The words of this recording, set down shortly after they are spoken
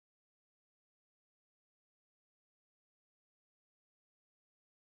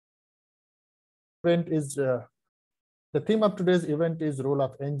event is the theme of today's event is role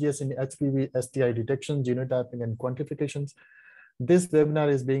of NGS in HPV-STI detection, genotyping, and quantifications. This webinar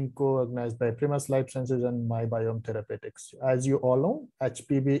is being co-organized by Primus Life Sciences and miBiome Therapeutics. As you all know,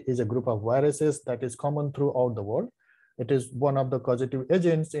 HPV is a group of viruses that is common throughout the world. It is one of the causative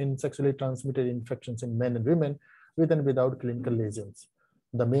agents in sexually transmitted infections in men and women with and without clinical lesions.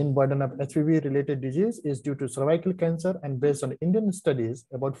 The main burden of HPV-related disease is due to cervical cancer, and based on Indian studies,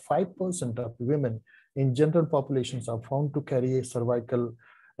 about 5% of women in general populations are found to carry a cervical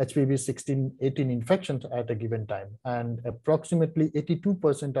HPV-16-18 infections at a given time, and approximately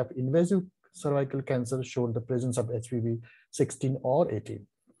 82% of invasive cervical cancer show the presence of HPV-16 or 18.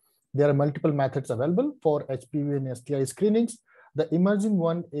 There are multiple methods available for HPV and STI screenings. The emerging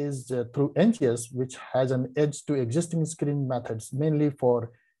one is through NGS, which has an edge to existing screening methods, mainly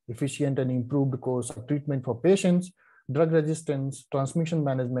for efficient and improved course of treatment for patients, drug resistance, transmission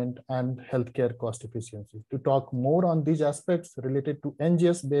management, and healthcare cost efficiency. To talk more on these aspects related to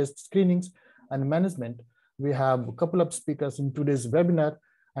NGS-based screenings and management, we have a couple of speakers in today's webinar.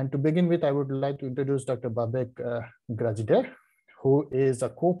 And to begin with, I would like to introduce Dr. Baback Gharizadeh, who is a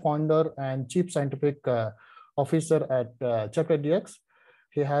co-founder and chief scientific officer at ChapterDx.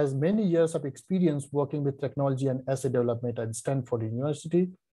 He has many years of experience working with technology and assay development at Stanford University.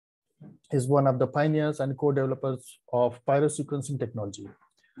 He's one of the pioneers and co-developers of pyrosequencing technology.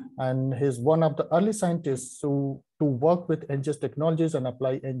 And he's one of the early scientists to work with NGS technologies and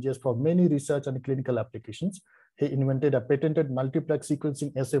apply NGS for many research and clinical applications. He invented a patented multiplex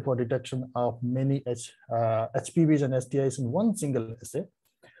sequencing assay for detection of many HPVs and STIs in one single assay.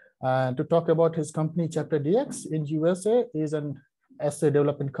 And to talk about his company, ChapterDx in USA, is an assay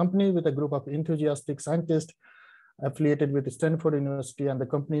development company with a group of enthusiastic scientists affiliated with Stanford University, and the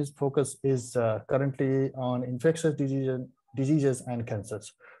company's focus is currently on infectious diseases and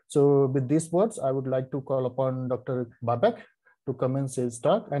cancers. So with these words, I would like to call upon Dr. Baback to commence his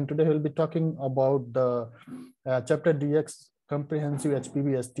talk. And today he'll be talking about the ChapterDx comprehensive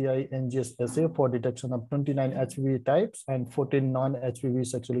HPV-STI NGS assay for detection of 29 HPV types and 14 non-HPV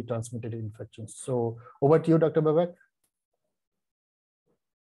sexually transmitted infections. So over to you, Dr. Baback.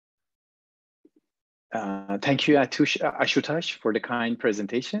 Thank you, Ashutosh, for the kind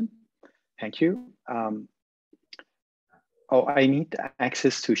presentation. Thank you. Oh, I need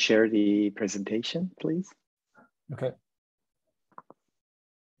access to share the presentation, please. Okay.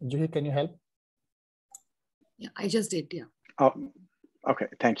 Juhi, can you help? Yeah, I just did, yeah. Oh, okay,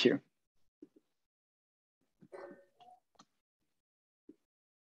 thank you.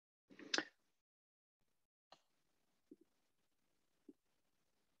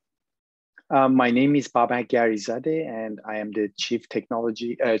 My name is Baback Gharizadeh, and I am the Chief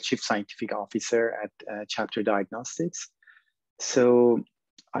Scientific Officer at Chapter Diagnostics. So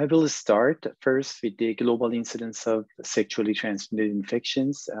I will start first with the global incidence of sexually transmitted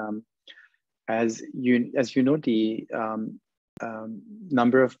infections. As you know, the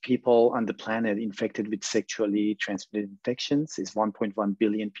number of people on the planet infected with sexually transmitted infections is 1.1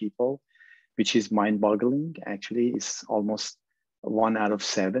 billion people, which is mind-boggling. Actually, it's almost 1 out of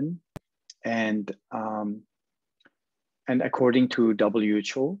 7. And according to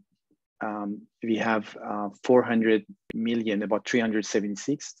WHO, we have 400 million, about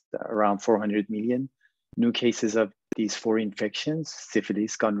 376, around 400 million new cases of these 4 infections: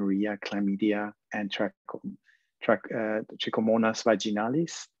 syphilis, gonorrhea, chlamydia, and Trichomonas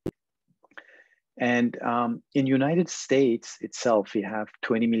vaginalis. And in United States itself, we have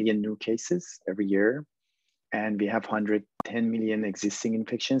 20 million new cases every year, and we have 110 million existing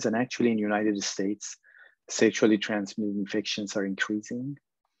infections. And actually in United States, sexually transmitted infections are increasing.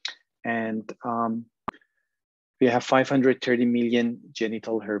 And we have 530 million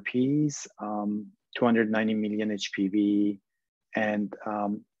genital herpes, 290 million HPV, and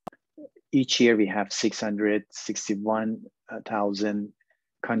each year we have 661,000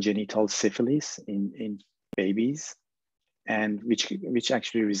 congenital syphilis in babies, and which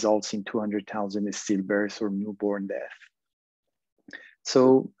actually results in 200,000 stillbirths or newborn death.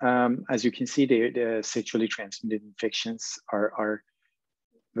 So as you can see, the sexually transmitted infections are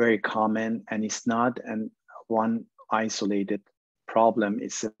very common, and it's not one isolated problem.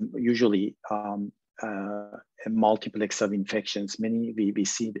 It's usually a multiplex of infections. We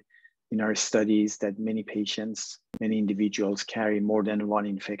see in our studies that many patients, many individuals carry more than one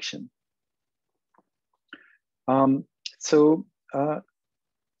infection. As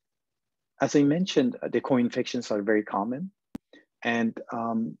I mentioned, the co-infections are very common, and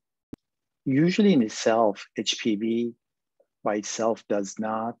usually in itself, HPV by itself does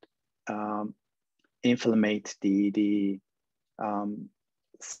not inflammate the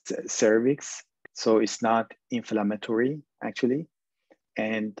cervix So it's not inflammatory actually.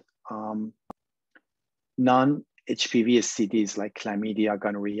 And non-HPV-STDs like chlamydia,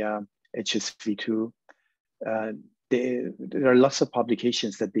 gonorrhea, HSV2, there are lots of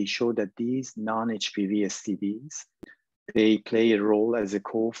publications that they show that these non-HPV-STDs, they play a role as a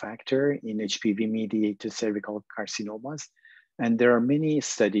cofactor in HPV-mediated cervical carcinomas. And there are many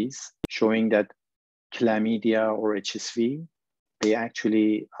studies showing that chlamydia or HSV, they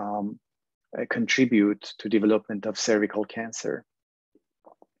actually contribute to development of cervical cancer.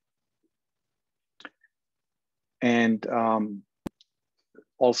 And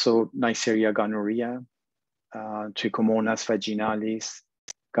also Neisseria gonorrhea, Trichomonas vaginalis,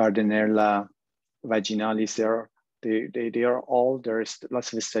 Gardnerella vaginalis, there's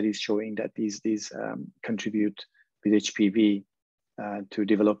lots of studies showing that these contribute with HPV to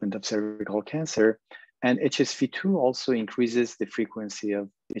development of cervical cancer. And HSV2 also increases the frequency of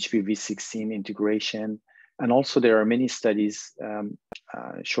HPV-16 integration. And also there are many studies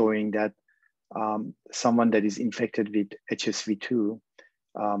showing that someone that is infected with HSV2,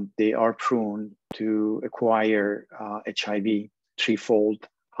 they are prone to acquire HIV threefold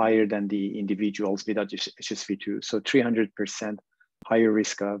higher than the individuals without HSV2. So 300% higher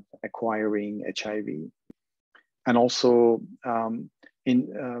risk of acquiring HIV. And also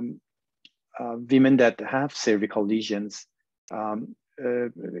in women that have cervical lesions,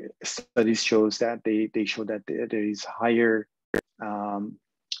 studies shows that they show that there is higher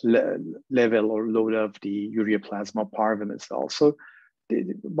level or load of the ureaplasma parvum as well. So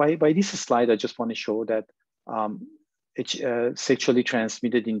by this slide, I just want to show that sexually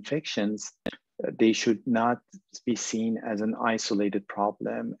transmitted infections, they should not be seen as an isolated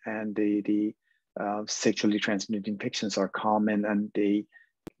problem, and the sexually transmitted infections are common, and they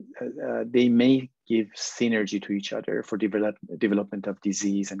may give synergy to each other for development of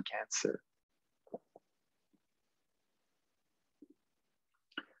disease and cancer.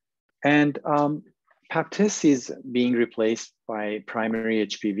 And Pap test is being replaced by primary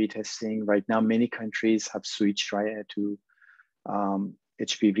HPV testing. Right now, many countries have switched to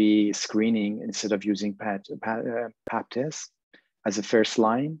HPV screening instead of using Pap test as a first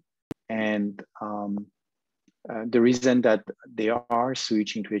line. And the reason that they are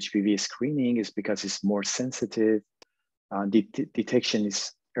switching to HPV screening is because it's more sensitive. Detection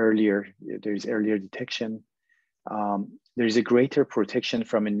is earlier. There is earlier detection. There is a greater protection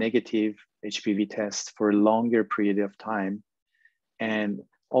from a negative HPV test for a longer period of time. And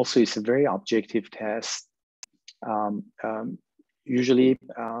also it's a very objective test. Usually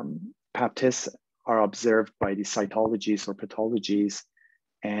Pap tests are observed by the cytologists or pathologists,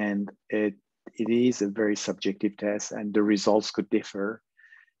 and it is a very subjective test, and the results could differ.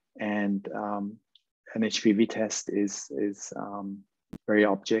 And an HPV test is very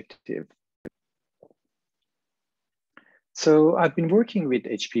objective. So I've been working with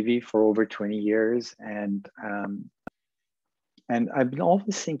HPV for over 20 years, and I've been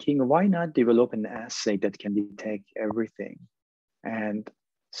always thinking, why not develop an assay that can detect everything? And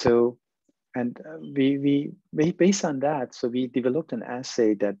so, we based on that, so we developed an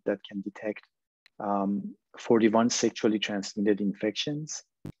assay that can detect 41 sexually transmitted infections,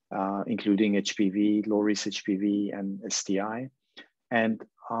 including HPV, low-risk HPV, and STI, and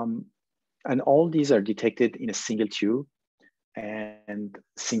all these are detected in a single tube and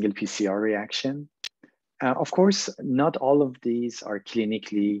single PCR reaction. Of course, not all of these are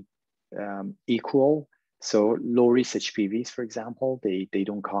clinically equal. So low-risk HPVs, for example, they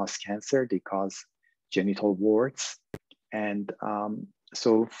don't cause cancer, they cause genital warts. And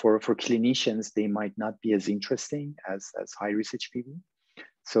so for clinicians, they might not be as interesting as high-risk HPV.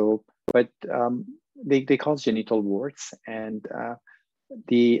 So, but they cause genital warts, and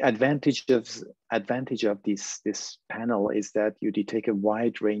the advantage of this panel is that you detect a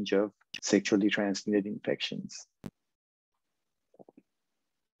wide range of sexually transmitted infections.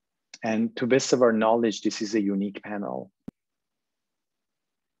 And to best of our knowledge, this is a unique panel.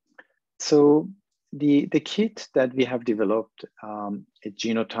 So the kit that we have developed, it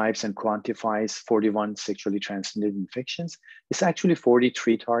genotypes and quantifies 41 sexually transmitted infections. It's actually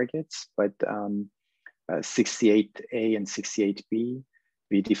 43 targets, but 68A and 68B,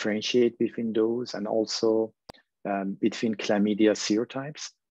 we differentiate between those, and also between chlamydia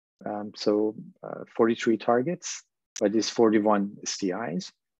serotypes. So 43 targets, but it's 41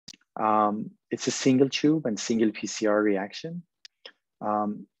 STIs. It's a single tube and single PCR reaction.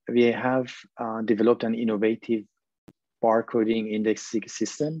 We have developed an innovative barcoding indexing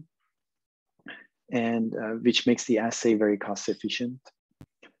system, and which makes the assay very cost efficient.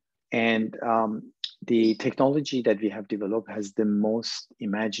 And the technology that we have developed has the most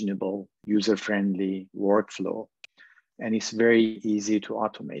imaginable user-friendly workflow, and it's very easy to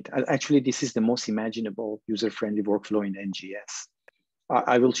automate. Actually, this is the most imaginable user-friendly workflow in NGS.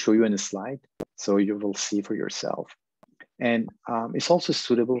 I will show you in a slide, so you will see for yourself. And it's also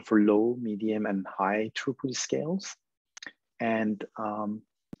suitable for low, medium, and high throughput scales. And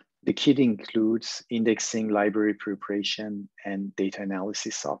the kit includes indexing, library preparation, and data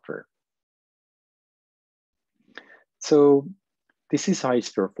analysis software. So this is how it's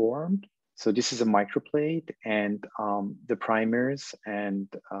performed. So this is a microplate, and the primers and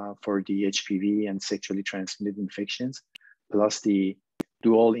for the HPV and sexually transmitted infections, plus the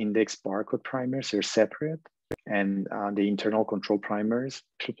dual index barcode primers are separate, and the internal control primers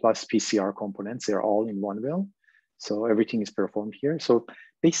plus PCR components, they're all in one well. So everything is performed here. So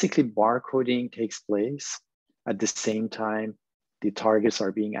basically barcoding takes place at the same time the targets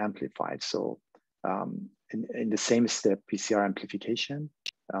are being amplified. So in the same step, PCR amplification,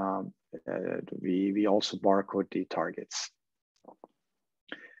 we also barcode the targets.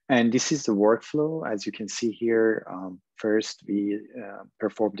 And this is the workflow. As you can see here, first we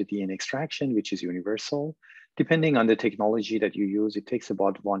perform the DNA extraction, which is universal. Depending on the technology that you use, it takes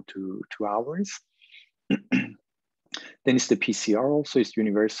about 1 to 2 hours. Then it's the PCR also, it's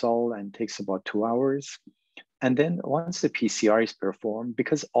universal and takes about 2 hours. And then once the PCR is performed,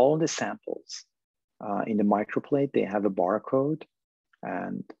 because all the samples in the microplate, they have a barcode,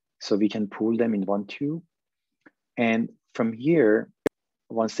 and so we can pool them in one tube. And from here,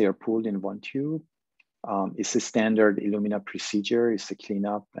 once they are pooled in one tube, it's a standard Illumina procedure, it's a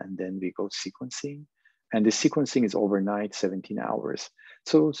cleanup, and then we go sequencing. And the sequencing is overnight, 17 hours.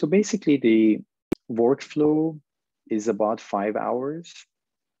 So basically the workflow is about 5 hours,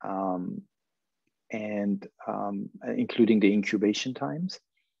 and including the incubation times.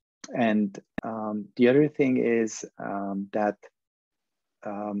 And the other thing is that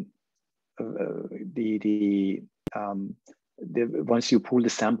once you pool the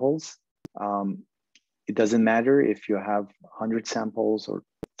samples, it doesn't matter if you have 100 samples or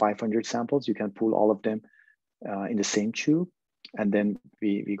 500 samples, you can pool all of them in the same tube, and then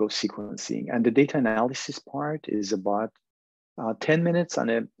we go sequencing. And the data analysis part is about 10 minutes on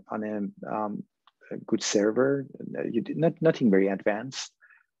a good server, nothing very advanced.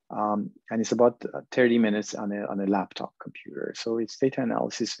 And it's about 30 minutes on a laptop computer. So it's data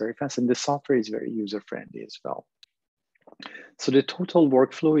analysis very fast, and the software is very user-friendly as well. So the total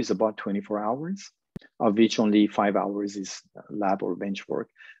workflow is about 24 hours, of which only 5 hours is lab or bench work.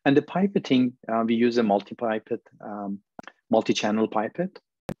 And the pipetting, we use a multi-channel pipette,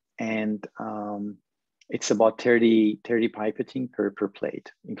 and it's about 30 pipetting per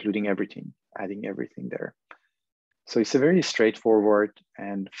plate, including everything, adding everything there. So it's a very straightforward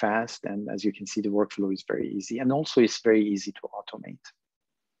and fast, and as you can see, the workflow is very easy, and also it's very easy to automate.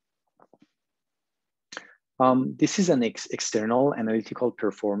 This is an external analytical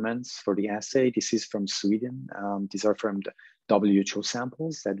performance for the assay. This is from Sweden. These are from the WHO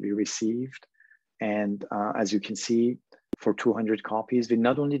samples that we received. And as you can see, for 200 copies, we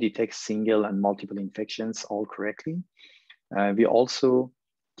not only detect single and multiple infections all correctly, we also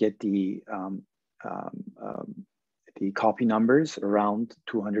get the copy numbers around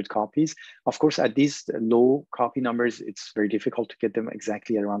 200 copies. Of course, at these low copy numbers, it's very difficult to get them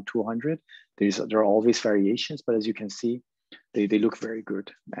exactly around 200. There are always variations, but as you can see, they look very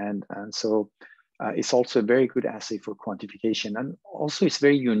good. And so it's also a very good assay for quantification. And also it's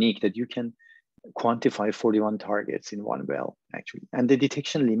very unique that you can quantify 41 targets in one well, actually. And the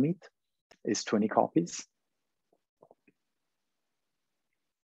detection limit is 20 copies.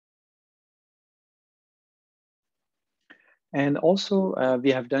 And also,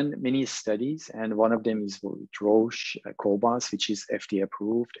 we have done many studies, and one of them is with Roche Cobas, which is FDA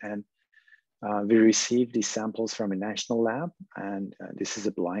approved. And we received these samples from a national lab, and this is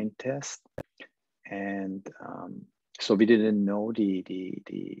a blind test. And so we didn't know the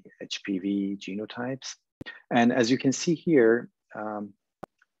HPV genotypes. And as you can see here,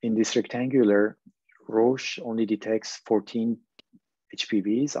 in this rectangular, Roche only detects 14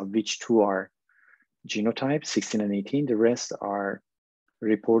 HPVs, of which 2 are genotypes, 16 and 18. The rest are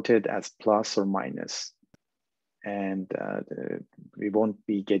reported as plus or minus. And we won't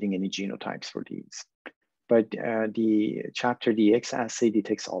be getting any genotypes for these. But the ChapterDx assay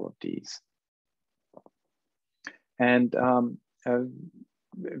detects all of these. And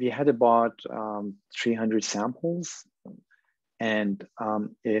we had about 300 samples. And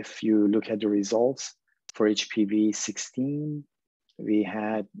if you look at the results for HPV-16, we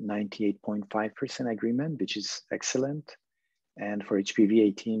had 98.5% agreement, which is excellent. And for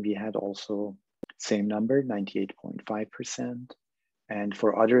HPV-18, we had also same number, 98.5%. And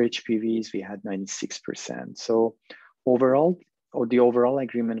for other HPVs, we had 96%. So overall, the overall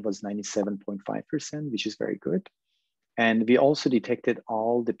agreement was 97.5%, which is very good. And we also detected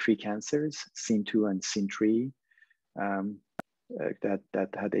all the precancers, SIN2 and SIN3, that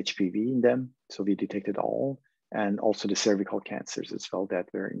had HPV in them. So we detected all, and also the cervical cancers as well that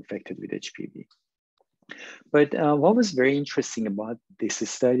were infected with HPV. But what was very interesting about this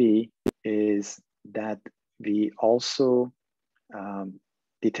study is that we also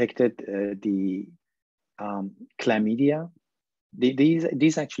detected the chlamydia.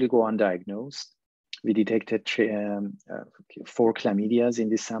 These actually go undiagnosed. We detected 4 chlamydias in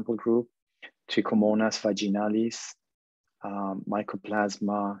this sample group: Trichomonas vaginalis,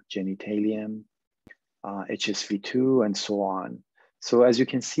 Mycoplasma genitalium, HSV2, and so on. So as you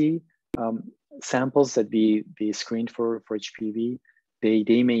can see, samples that we screened for HPV,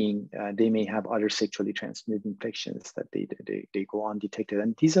 they may have other sexually transmitted infections that they go undetected,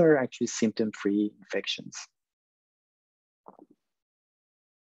 and these are actually symptom-free infections.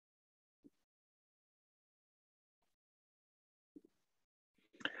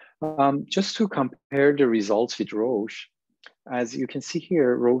 Just to compare the results with Roche, as you can see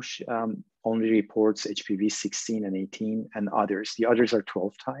here, Roche only reports HPV 16 and 18 and others. The others are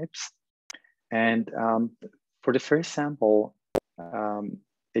 12 types. And for the first sample,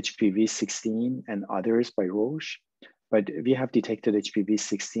 HPV 16 and others by Roche, but we have detected HPV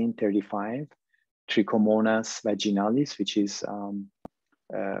 16, 35, Trichomonas vaginalis, which is a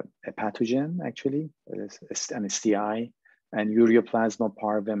pathogen actually, an STI, and Ureaplasma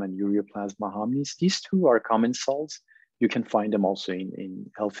parvum and Ureaplasma hominis. These 2 are common salts. You can find them also in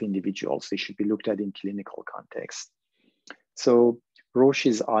healthy individuals. They should be looked at in clinical context. So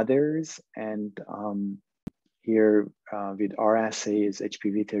Roche's others, and here with our assay is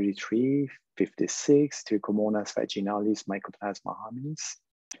HPV 33, 56, Trichomonas vaginalis, Mycoplasma hominis.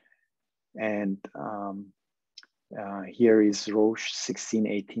 And here is Roche 16,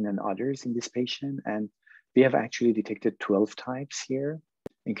 18, and others in this patient. And we have actually detected 12 types here,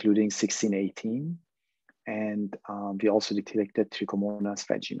 including 16, 18. And we also detected Trichomonas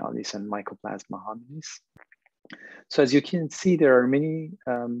vaginalis and Mycoplasma hominis. So as you can see, there are many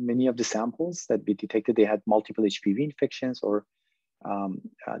of the samples that we detected. They had multiple HPV infections, or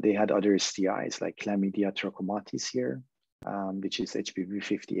they had other STIs like Chlamydia trachomatis here, which is HPV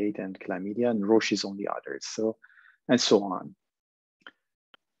 58 and chlamydia, and Roche is only others. So, and so on.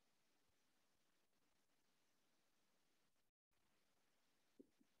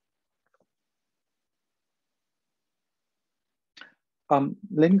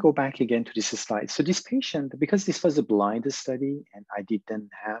 Let me go back again to this slide. So this patient, because this was a blind study and I didn't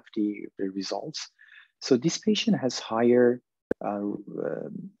have the results, so this patient has higher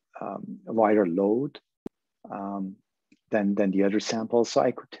viral load than the other samples. So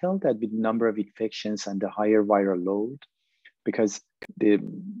I could tell that with the number of infections and the higher viral load, because the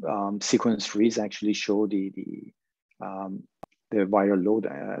sequence reads actually show the viral load.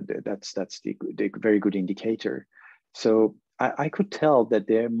 That's the very good indicator. So I could tell that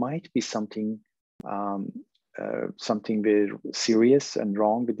there might be something very serious and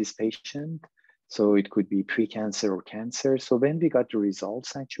wrong with this patient. So it could be precancer or cancer. So when we got the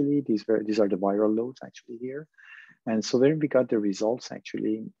results, actually, these are the viral loads actually here. And so when we got the results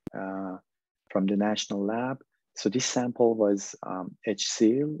actually from the national lab, so this sample was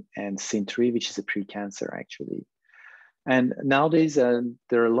HSIL and SIN3, which is a precancer actually. And nowadays,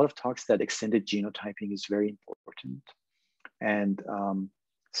 there are a lot of talks that extended genotyping is very important. And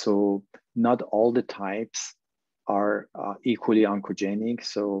so not all the types are equally oncogenic.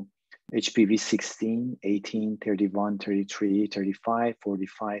 So HPV 16, 18, 31, 33, 35,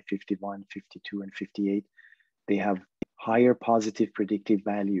 45, 51, 52, and 58, they have higher positive predictive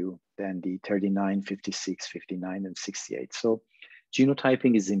value than the 39, 56, 59, and 68. So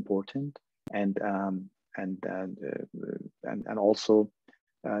genotyping is important, and also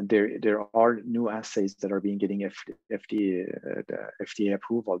there are new assays that are being getting FDA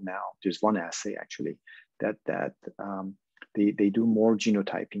approval now. There's one assay actually that they do more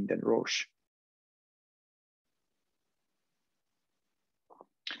genotyping than Roche.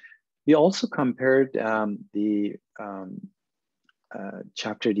 We also compared the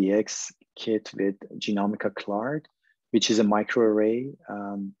ChapterDx kit with Genomica Clart, which is a microarray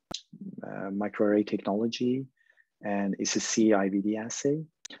technology, and it's a CE-IVD assay.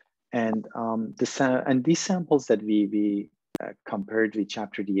 And these samples that we compared with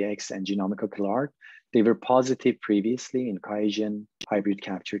ChapterDx and Genomica Clart, they were positive previously in QIAGEN hybrid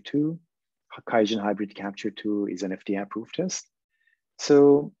capture 2. QIAGEN hybrid capture 2 is an FDA approved test.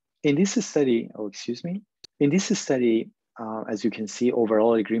 So in this study, in this study, as you can see,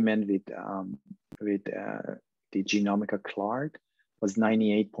 overall agreement with the genomic CLART was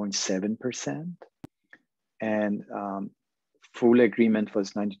 98.7%, and full agreement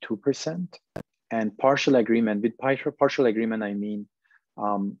was 92%, and partial agreement, with partial agreement, I mean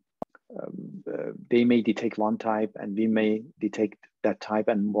they may detect one type and we may detect that type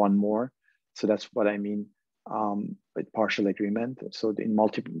and one more. So that's what I mean with partial agreement. So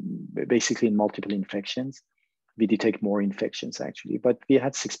basically in multiple infections, we detect more infections actually, but we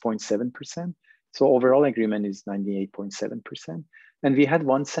had 6.7%. So overall agreement is 98.7%. And we had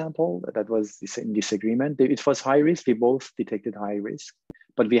one sample that was in disagreement. It was high risk. We both detected high risk,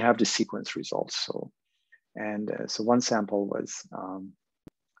 but we have the sequence results. So, so one sample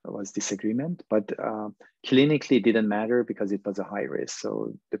was disagreement, but clinically it didn't matter because it was a high risk.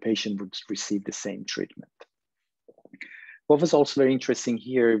 So the patient would receive the same treatment. What was also very interesting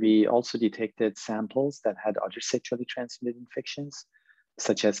here, we also detected samples that had other sexually transmitted infections,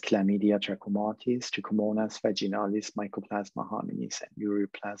 such as chlamydia trachomatis, trichomonas vaginalis, mycoplasma hominis, and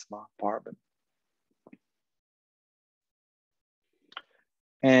ureaplasma parvum.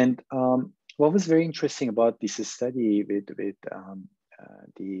 And what was very interesting about this study with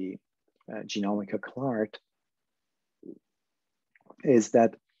the genomic CLART is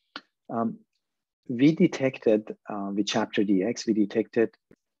that we detected with ChapterDx, we detected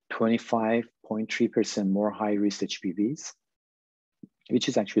 25.3% more high-risk HPVs, which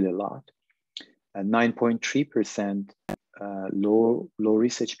is actually a lot. 9.3%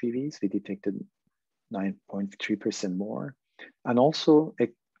 low-risk HPVs, we detected 9.3% more. And also a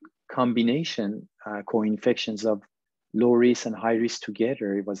combination co-infections of low risk and high risk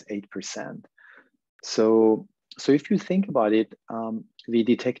together, it was 8%. So if you think about it, we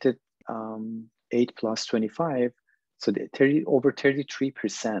detected 8 plus 25, so over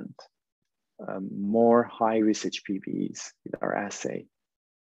 33% more high risk HPVs with our assay.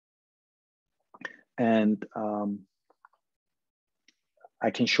 And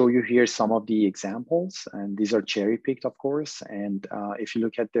I can show you here some of the examples, and these are cherry picked, of course. And if you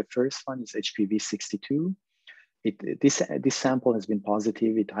look at the first one, is HPV-62. This sample has been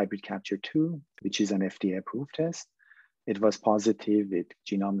positive with hybrid capture 2, which is an FDA approved test. It was positive with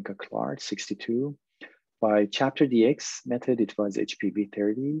genomic CLART 62. By ChapterDx method, it was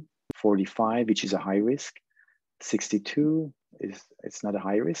HPV-30, 45, which is a high risk. 62 it's not a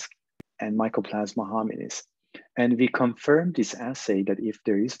high risk, and mycoplasma hominis. And we confirmed this assay that if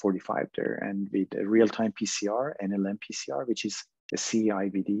there is 45 there, and with a real-time PCR, NLM PCR, which is a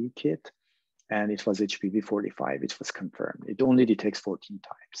CE-IVD kit, and it was HPV-45, it was confirmed. It only detects 14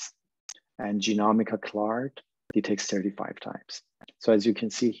 types. And genomic CLART detects 35 types. So as you can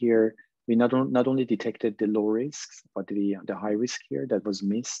see here, we not only detected the low risks, but the high risk here that was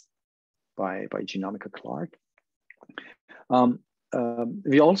missed by genomic CLART.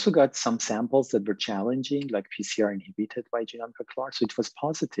 We also got some samples that were challenging, like PCR inhibited by genomic CLART. So it was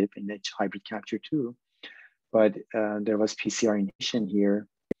positive in hybrid capture 2, but there was PCR inhibition here.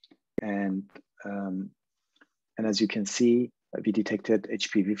 And as you can see, we detected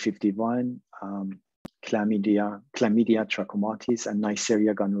HPV-51, chlamydia trachomatis, and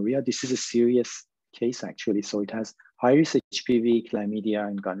Neisseria gonorrhea. This is a serious case, actually. So it has high-risk HPV, chlamydia,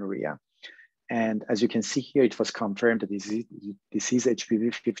 and gonorrhea. And as you can see here, it was confirmed that this is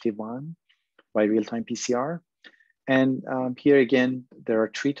HPV-51 by real-time PCR. And here again, there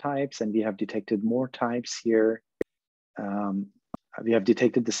are 3 types, and we have detected more types here. We have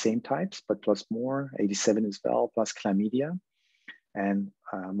detected the same types, but plus more, 87 as well, plus chlamydia and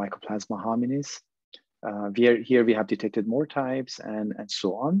mycoplasma hominis. Here we have detected more types and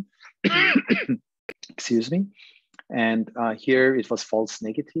so on. Excuse me. And here it was false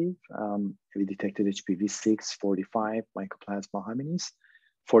negative. We detected HPV-6, 45, mycoplasma hominis.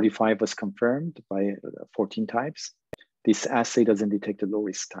 45 was confirmed by 14 types. This assay doesn't detect the low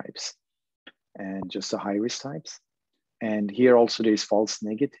risk types and just the high risk types. And here also there is false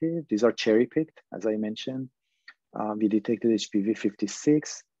negative. These are cherry picked, as I mentioned. We detected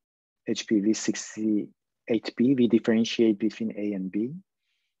HPV-56, HPV-68B. We differentiate between A and B,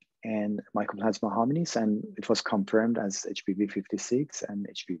 and mycoplasma hominis, and it was confirmed as HPV-56 and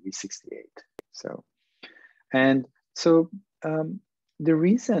HPV-68. So the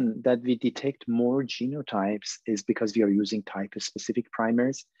reason that we detect more genotypes is because we are using type-specific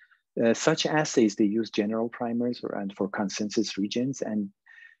primers. Such assays, they use general primers and for consensus regions, and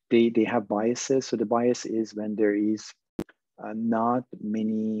they have biases. So the bias is when there is not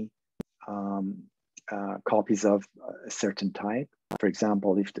many copies of a certain type. For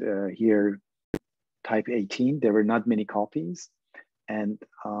example, if here type 18, there were not many copies, And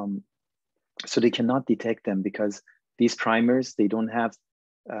so they cannot detect them because these primers, they don't have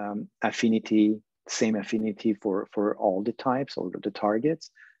same affinity for all the types or the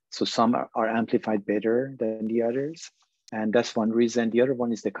targets. So some are amplified better than the others. And that's one reason. The other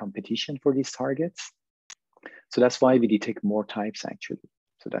one is the competition for these targets. So that's why we detect more types actually.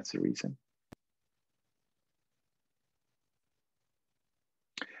 So that's the reason.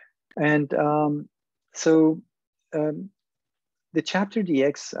 And the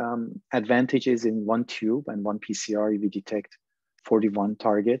ChapterDx advantages in one tube and one PCR, we detect 41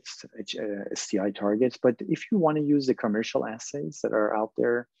 targets, STI targets. But if you want to use the commercial assays that are out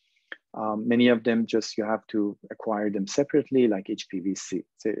there, many of them you have to acquire them separately, like HPV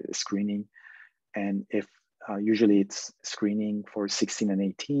screening. And if usually it's screening for 16 and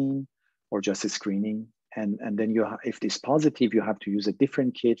 18 or just a screening. And then if it's positive, you have to use a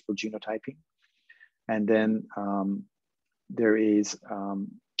different kit for genotyping. And then there is a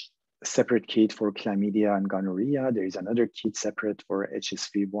separate kit for chlamydia and gonorrhea. There is another kit separate for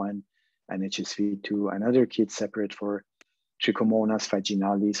HSV1 and HSV2, another kit separate for Trichomonas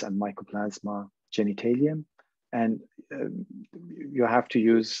vaginalis and Mycoplasma genitalium. And you have to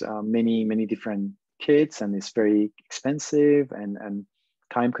use many different kits, and it's very expensive and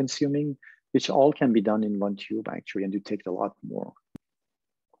time consuming, which all can be done in one tube actually, and you take a lot more.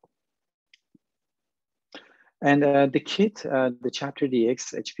 And the kit, the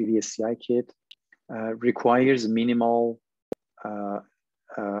ChapterDx HPV-STI kit requires minimal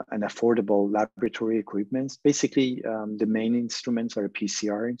and affordable laboratory equipment. Basically, the main instruments are a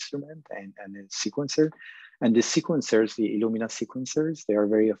PCR instrument and a sequencer. And the sequencers, the Illumina sequencers, they are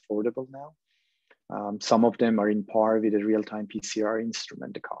very affordable now. Some of them are in par with a real-time PCR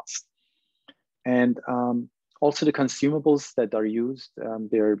instrument, the cost. And also the consumables that are used,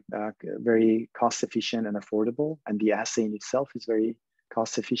 they're very cost efficient and affordable. And the assay in itself is very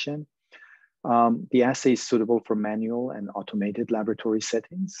cost efficient. The assay is suitable for manual and automated laboratory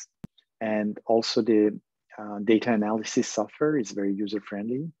settings. And also the data analysis software is very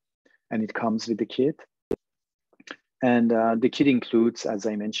user-friendly, and it comes with the kit. And the kit includes, as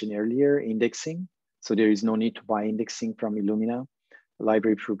I mentioned earlier, indexing. So there is no need to buy indexing from Illumina.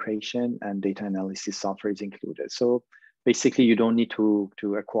 Library preparation and data analysis software is included. So basically you don't need to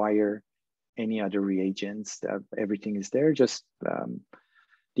acquire any other reagents. Everything is there, just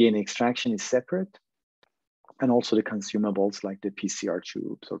DNA extraction is separate. And also the consumables like the PCR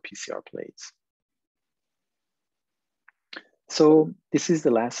tubes or PCR plates. So this is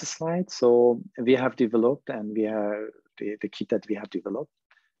the last slide. So we have developed, and we have the kit that we have developed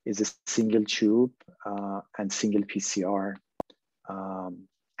is a single tube and single PCR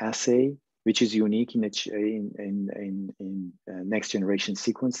assay, which is unique in next generation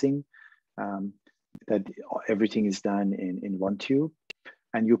sequencing, that everything is done in one tube.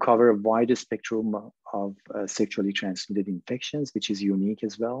 And you cover a wider spectrum of sexually transmitted infections, which is unique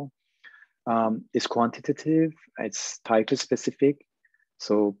as well. It's quantitative, it's type specific.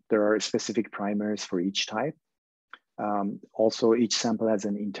 So there are specific primers for each type. Also, each sample has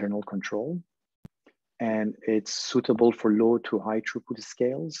an internal control, and it's suitable for low to high throughput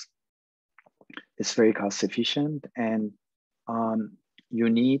scales. It's very cost efficient, and you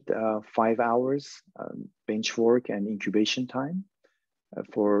need 5 hours bench work and incubation time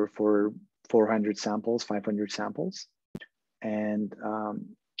for 400 samples, 500 samples. And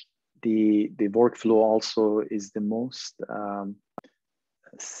the workflow also is the most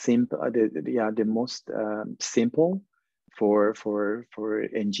simple, simple for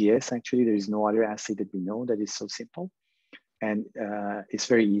NGS. Actually, there is no other assay that we know that is so simple, and it's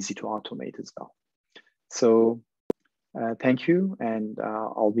very easy to automate as well. So thank you, and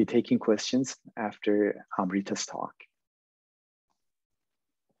I'll be taking questions after Amrita's talk.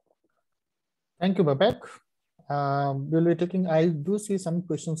 Thank you, Baback. We'll be taking, I do see some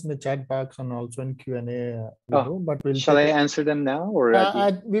questions in the chat box and also in Q&A. But we'll shall I answer them now, or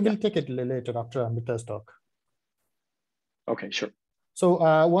we will take it later after Amrita's talk. Okay, sure.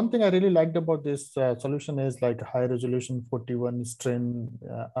 So one thing I really liked about this solution is like high resolution 41 strain,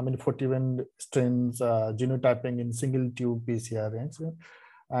 41 strains genotyping in single tube PCR,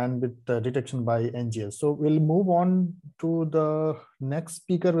 and with detection by NGS. So we'll move on to the next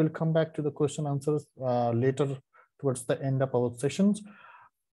speaker. We'll come back to the question answers later towards the end of our sessions.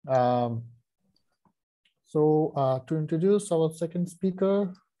 To introduce our second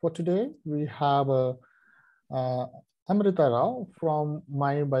speaker for today, we have Amrita Rao from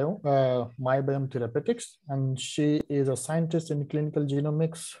miBiome Therapeutics, and she is a scientist in clinical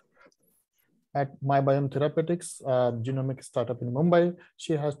genomics at miBiome Therapeutics, genomic startup in Mumbai.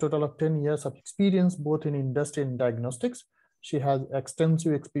 She has a total of 10 years of experience both in industry and diagnostics. She has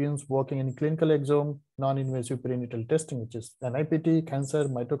extensive experience working in clinical exome, non-invasive perinatal testing, which is NIPT, cancer,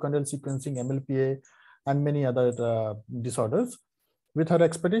 mitochondrial sequencing, MLPA, and many other disorders. With her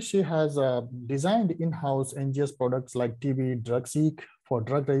expertise, she has designed in-house NGS products like TB Drug-seq for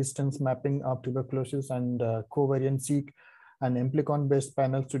drug resistance mapping of tuberculosis and covariant-seq and amplicon-based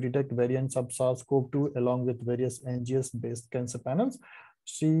panels to detect variants of SARS-CoV-2 along with various NGS-based cancer panels.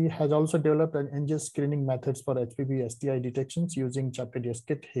 She has also developed an NGS screening methods for HPV-STI detections using ChapterDx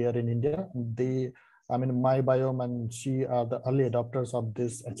kit here in India. miBiome and she are the early adopters of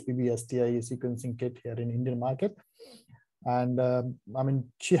this HPV-STI sequencing kit here in Indian market. And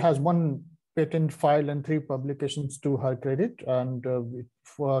she has 1 patent filed and 3 publications to her credit. And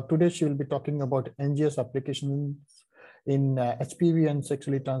for today, she will be talking about NGS applications in HPV and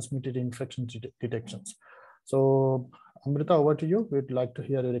sexually transmitted infection detections. So Amrita, over to you. We'd like to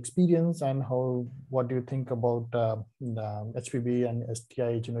hear your experience and what do you think about the HPV and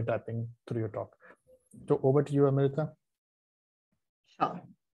STI genotyping through your talk. So over to you, Amrita. Sure.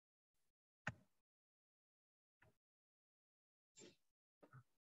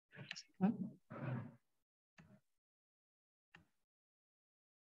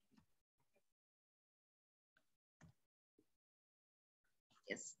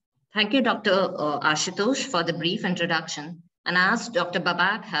 Yes. Thank you, Dr. Ashutosh, for the brief introduction. And as Dr.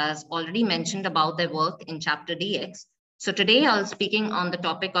 Baback has already mentioned about their work in ChapterDx, so today I'll be speaking on the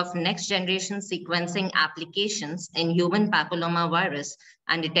topic of next generation sequencing applications in human papillomavirus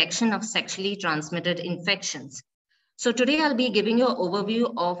and detection of sexually transmitted infections. So today I'll be giving you an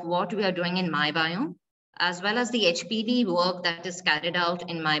overview of what we are doing in miBiome, as well as the HPV work that is carried out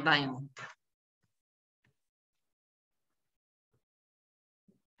in miBiome.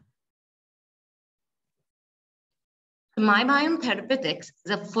 miBiome Therapeutics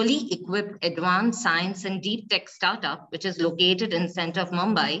is a fully equipped advanced science and deep tech startup, which is located in the center of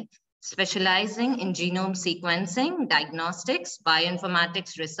Mumbai, specializing in genome sequencing, diagnostics,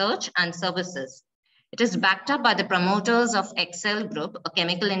 bioinformatics research, and services. It is backed up by the promoters of Excel Group, a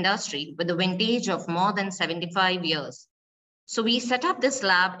chemical industry with a vintage of more than 75 years. So we set up this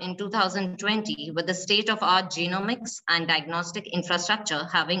lab in 2020 with the state-of-art genomics and diagnostic infrastructure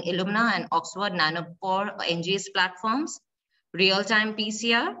having Illumina and Oxford Nanopore NGS platforms, real-time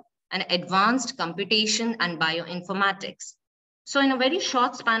PCR, and advanced computation and bioinformatics. So in a very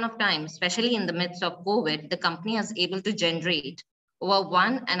short span of time, especially in the midst of COVID, the company is able to generate over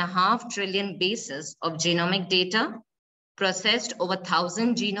 1.5 trillion bases of genomic data, processed over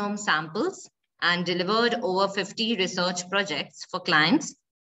 1,000 genome samples, and delivered over 50 research projects for clients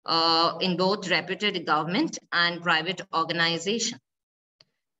in both reputed government and private organizations.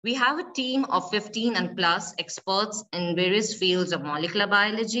 We have a team of 15 and plus experts in various fields of molecular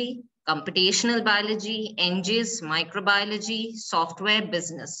biology, computational biology, NGS, microbiology, software,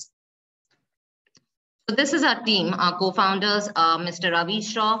 business. So this is our team. Our co-founders are Mr. Ravi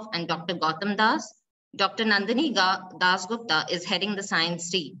Shroff and Dr. Gautam Das. Dr. Nandini Dasgupta is heading the science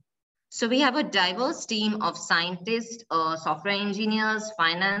team. So we have a diverse team of scientists, software engineers,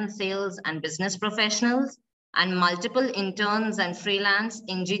 finance, sales, and business professionals, and multiple interns and freelance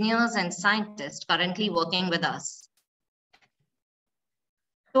engineers and scientists currently working with us.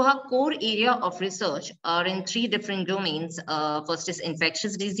 So our core area of research are in 3 different domains. First is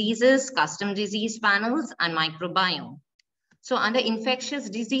infectious diseases, custom disease panels, and microbiome. So under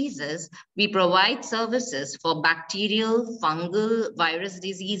infectious diseases, we provide services for bacterial, fungal, virus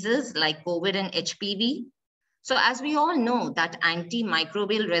diseases like COVID and HPV. So as we all know that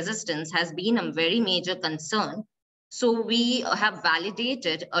antimicrobial resistance has been a very major concern. So we have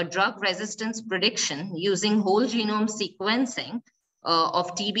validated a drug resistance prediction using whole genome sequencing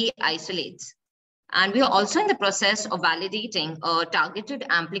of TB isolates. And we are also in the process of validating a targeted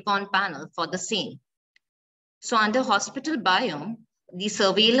amplicon panel for the same. So under hospital biome, the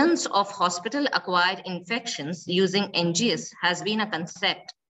surveillance of hospital-acquired infections using NGS has been a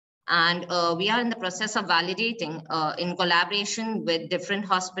concept. And we are in the process of validating in collaboration with different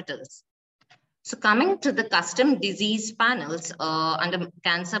hospitals. So coming to the custom disease panels, under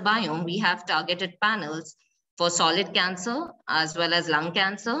cancer biome, we have targeted panels for solid cancer, as well as lung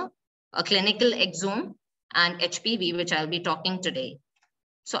cancer, a clinical exome, and HPV, which I'll be talking today.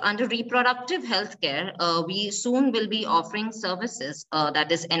 So under reproductive healthcare, we soon will be offering services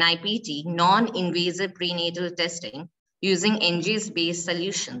that is NIPT, non-invasive prenatal testing, using NGS-based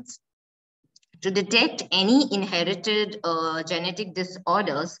solutions. To detect any inherited genetic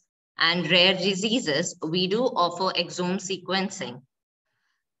disorders and rare diseases, we do offer exome sequencing.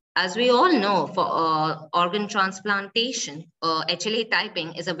 As we all know, for organ transplantation, HLA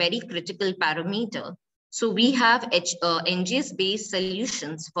typing is a very critical parameter So we have NGS-based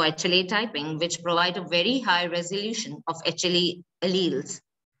solutions for HLA typing, which provide a very high resolution of HLA alleles.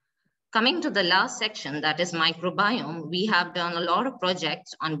 Coming to the last section, that is microbiome, we have done a lot of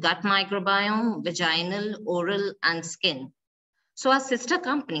projects on gut microbiome, vaginal, oral, and skin. So our sister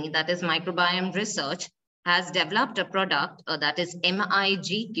company, that is Microbiome Research, has developed a product that is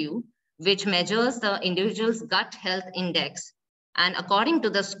MIGQ, which measures the individual's gut health index. And according to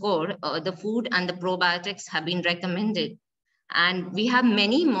the score, the food and the probiotics have been recommended. And we have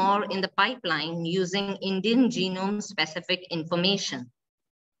many more in the pipeline using Indian genome-specific information.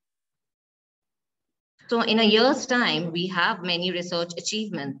 So in a year's time, we have many research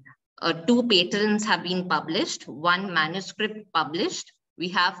achievements. 2 patents have been published, 1 manuscript published. We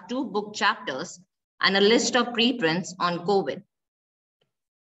have 2 book chapters and a list of preprints on COVID.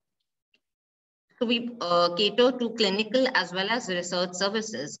 So we cater to clinical as well as research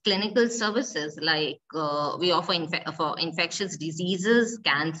services. Clinical services like we offer for infectious diseases,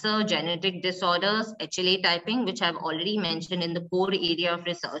 cancer, genetic disorders, HLA typing, which I've already mentioned in the core area of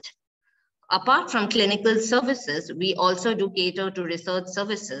research. Apart from clinical services, we also do cater to research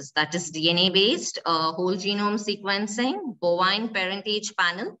services, that is DNA-based, whole genome sequencing, bovine parentage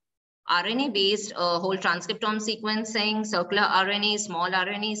panel, RNA-based whole transcriptome sequencing, circular RNA, small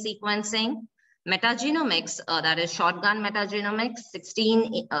RNA sequencing, metagenomics, that is shotgun metagenomics,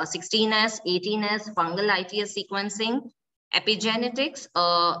 16S, 18S, fungal ITS sequencing, epigenetics,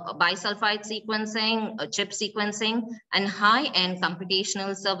 bisulfite sequencing, chip sequencing, and high-end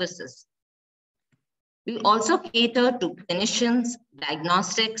computational services. We also cater to clinicians,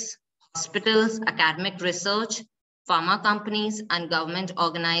 diagnostics, hospitals, academic research, pharma companies, and government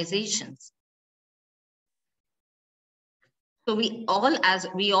organizations. So as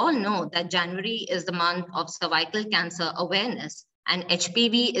we all know that January is the month of cervical cancer awareness, and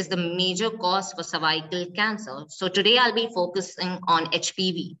HPV is the major cause for cervical cancer. So today I'll be focusing on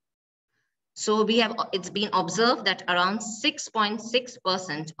HPV. So it's been observed that around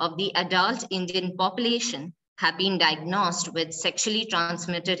 6.6% of the adult Indian population have been diagnosed with sexually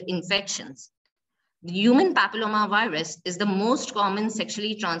transmitted infections. The human papillomavirus is the most common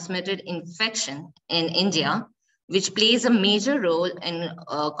sexually transmitted infection in India, which plays a major role in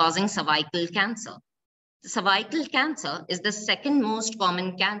causing cervical cancer. Cervical cancer is the second most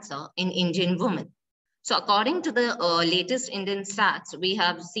common cancer in Indian women. So according to the latest Indian stats, we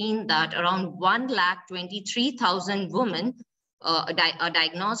have seen that around 1,23,000 women are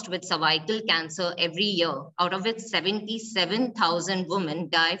diagnosed with cervical cancer every year, out of which 77,000 women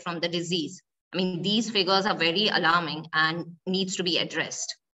die from the disease. I mean, these figures are very alarming and needs to be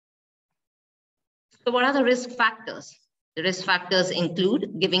addressed. So what are the risk factors? The risk factors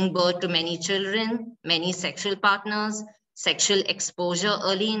include giving birth to many children, many sexual partners, sexual exposure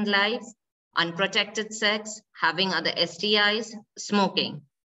early in life, unprotected sex, having other STIs, smoking.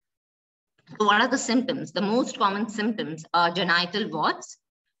 So what are the symptoms? The most common symptoms are genital warts,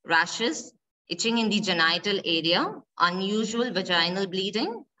 rashes, itching in the genital area, unusual vaginal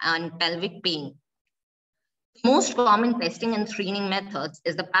bleeding, and pelvic pain. The most common testing and screening methods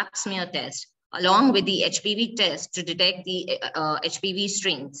is the pap smear test, along with the HPV test to detect the HPV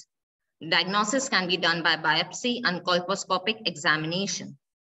strains. Diagnosis can be done by biopsy and colposcopic examination.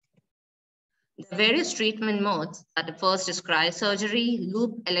 The various treatment modes are the first is cryosurgery,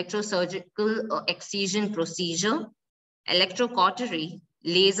 loop electrosurgical excision procedure, electrocautery,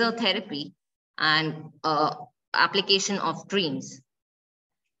 laser therapy, and application of creams.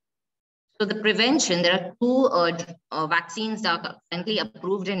 So the prevention, there are 2 vaccines that are currently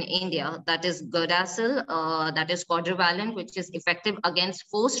approved in India. That is Gardasil, that is quadrivalent, which is effective against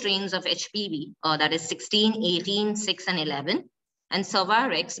 4 strains of HPV, that is 16, 18, 6, and 11. And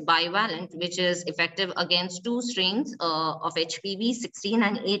Cervarix bivalent, which is effective against 2 strains of HPV, 16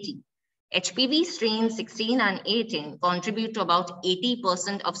 and 18. HPV strains 16 and 18 contribute to about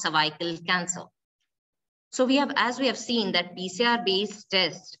 80% of cervical cancer. So as we have seen that PCR-based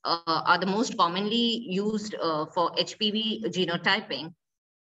tests are the most commonly used for HPV genotyping.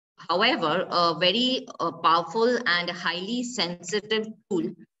 However, a very powerful and highly sensitive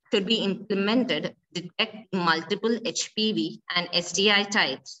tool should be implemented to detect multiple HPV and STI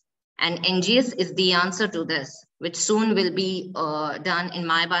types. And NGS is the answer to this, which soon will be done in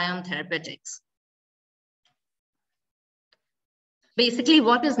miBiome Therapeutics. Basically,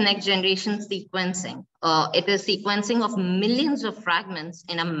 what is next generation sequencing? It is sequencing of millions of fragments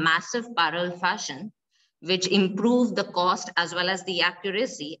in a massive parallel fashion, which improve the cost as well as the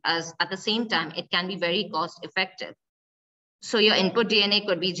accuracy, as at the same time, it can be very cost effective. So your input DNA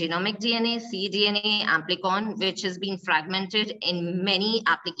could be genomic DNA, cDNA, amplicon, which has been fragmented in many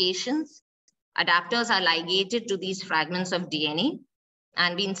applications. Adapters are ligated to these fragments of DNA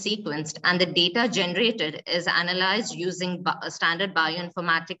and being sequenced, and the data generated is analyzed using standard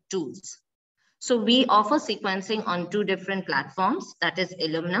bioinformatic tools. So we offer sequencing on 2 different platforms, that is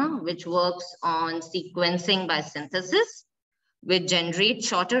Illumina, which works on sequencing by synthesis, which generate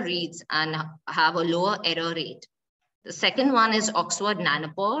shorter reads and have a lower error rate. The second one is Oxford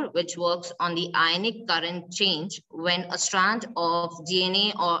Nanopore, which works on the ionic current change when a strand of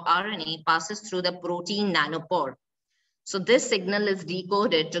DNA or RNA passes through the protein nanopore. So this signal is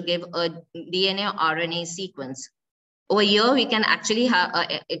decoded to give a DNA or RNA sequence. Over here, we can actually have,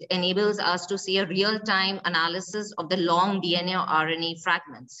 it enables us to see a real-time analysis of the long DNA or RNA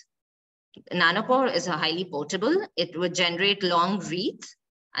fragments. Nanopore is highly portable. It would generate long reads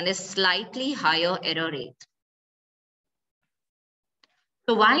and a slightly higher error rate.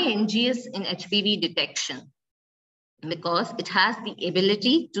 So why NGS in HPV detection? Because it has the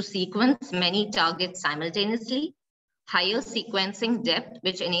ability to sequence many targets simultaneously, higher sequencing depth,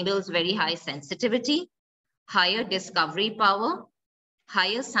 which enables very high sensitivity, higher discovery power,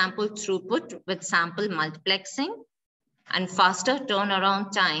 higher sample throughput with sample multiplexing, and faster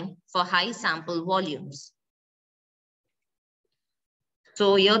turnaround time for high sample volumes.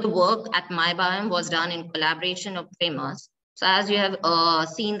 So here the work at miBiome was done in collaboration of famous. So as you have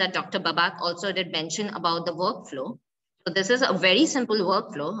seen that Dr. Baback also did mention about the workflow. So this is a very simple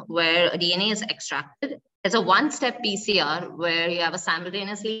workflow where DNA is extracted. It's a 1-step PCR where you have a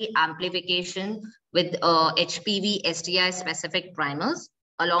simultaneously amplification with HPV-STI specific primers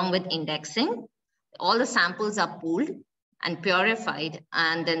along with indexing. All the samples are pooled and purified,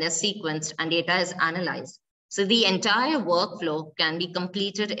 and then they're sequenced and data is analyzed. So the entire workflow can be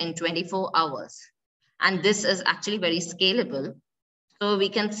completed in 24 hours. And this is actually very scalable. So we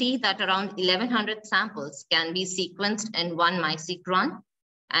can see that around 1,100 samples can be sequenced in 1 MiSeq run,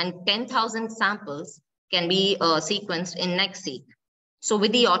 and 10,000 samples can be sequenced in NextSeq. So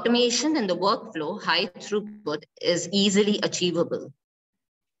with the automation and the workflow, high throughput is easily achievable.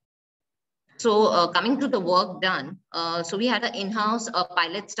 So coming to the work done, so we had an in-house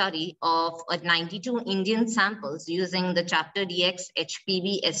pilot study of 92 Indian samples using the ChapterDx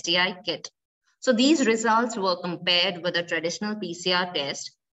HPV-STI kit. So these results were compared with a traditional PCR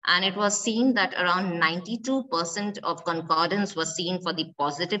test, and it was seen that around 92% of concordance was seen for the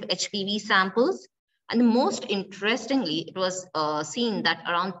positive HPV samples. And most interestingly, it was seen that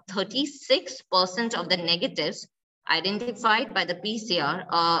around 36% of the negatives identified by the PCR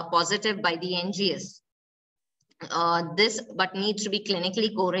are positive by the NGS. This but needs to be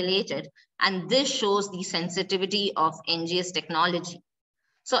clinically correlated, and this shows the sensitivity of NGS technology.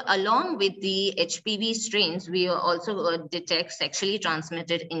 So along with the HPV strains, we also detect sexually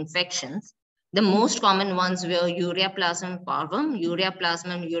transmitted infections. The most common ones were ureaplasma parvum,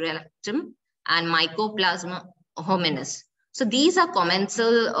 ureaplasma urulactum, and mycoplasma hominis. So these are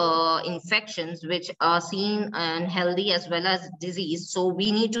commensal infections which are seen in healthy as well as disease. So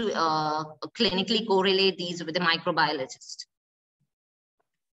we need to clinically correlate these with the microbiologist.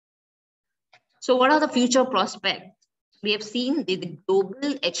 So what are the future prospects? We have seen the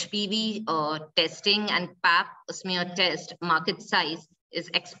global HPV testing and pap smear test market size is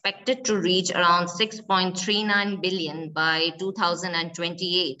expected to reach around 6.39 billion by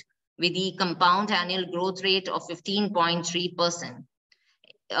 2028, with the compound annual growth rate of 15.3%.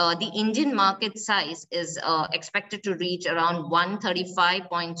 The Indian market size is expected to reach around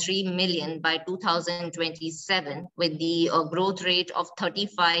 135.3 million by 2027, with the growth rate of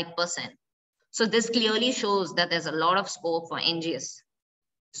 35%. So this clearly shows that there's a lot of scope for NGS.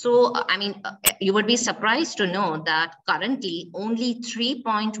 So, I mean, you would be surprised to know that currently only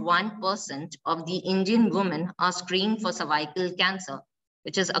 3.1% of the Indian women are screened for cervical cancer,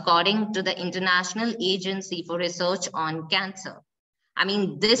 which is according to the International Agency for Research on Cancer. I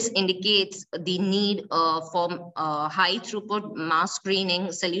mean, this indicates the need for a high throughput mass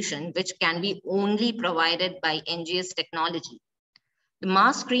screening solution, which can be only provided by NGS technology. The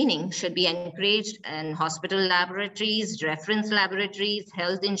mass screening should be encouraged in hospital laboratories, reference laboratories,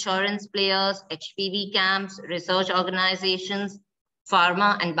 health insurance players, HPV camps, research organizations,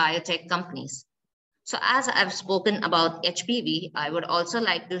 pharma and biotech companies. So as I've spoken about HPV, I would also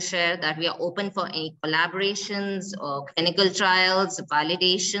like to share that we are open for any collaborations or clinical trials,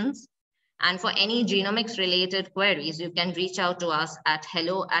 validations. And for any genomics related queries, you can reach out to us at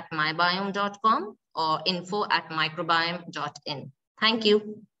hello@mybiome.com or info@microbiome.in. Thank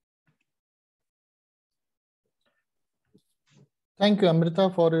you. Thank you,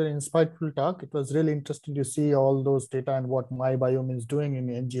 Amrita, for your insightful talk. It was really interesting to see all those data and what miBiome is doing in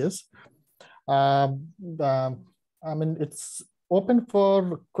NGS. I mean, it's open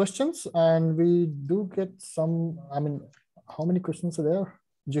for questions, and we do get some, I mean, how many questions are there?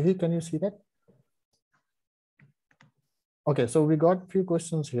 Juhi, can you see that? Okay, so we got a few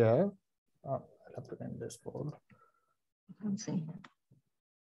questions here. I'll have to end this poll. Let's see.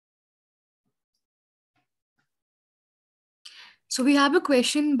 So we have a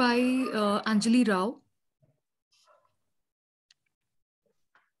question by Anjali Rao.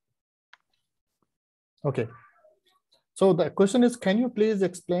 Okay. So the question is, can you please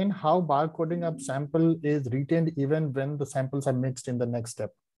explain how barcoding of sample is retained even when the samples are mixed in the next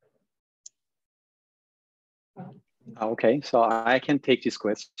step? Okay, so I can take this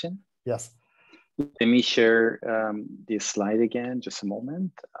question. Yes. Let me share this slide again, just a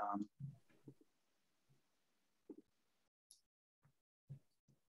moment.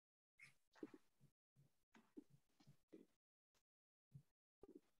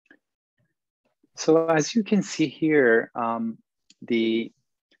 So as you can see here, the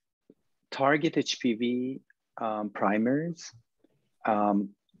target HPV primers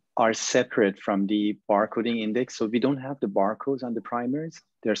are separate from the barcoding index. So we don't have the barcodes on the primers,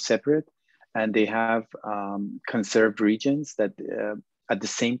 they're separate, and they have conserved regions that at the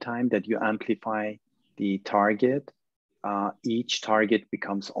same time that you amplify the target, each target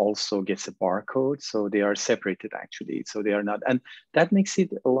gets a barcode. So they are separated actually. So they are not, and that makes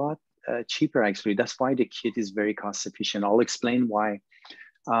it a lot cheaper actually. That's why the kit is very cost efficient. I'll explain why.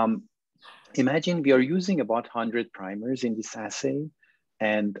 Imagine we are using about 100 primers in this assay.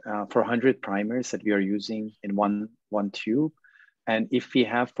 And for 100 primers that we are using in one tube, and if we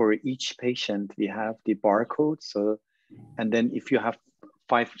have for each patient, we have the barcode. So, and then if you have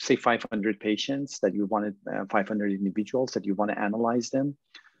 500 patients that you wanted, 500 individuals that you want to analyze them.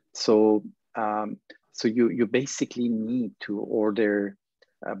 So, so you basically need to order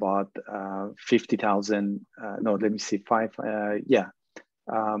about 50,000. No, let me see,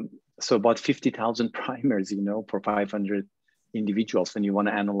 so about 50,000 primers, for 500 individuals when you want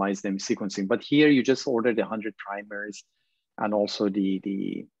to analyze them sequencing. But here you just order the 100 primers and also the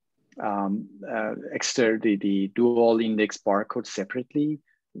dual index barcode separately,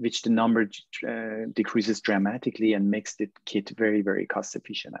 which the number decreases dramatically and makes the kit very, very cost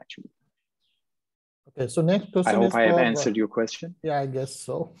efficient actually. Okay, so next question. I hope I have answered your question. Yeah, I guess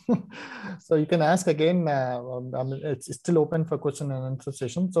so. So you can ask again. I mean, it's still open for question and answer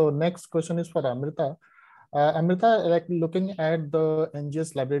session. So next question is for Amrita. Amrita, like looking at the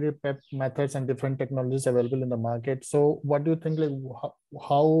NGS library prep methods and different technologies available in the market. So what do you think, like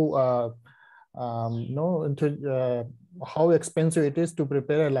how how expensive it is to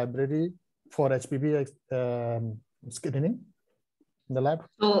prepare a library for HPV screening in the lab?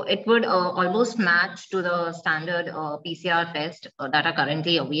 So it would almost match to the standard PCR test that are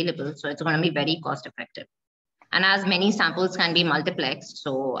currently available. So it's going to be very cost effective. And as many samples can be multiplexed,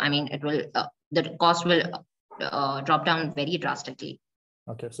 so I mean, it will the cost will drop down very drastically.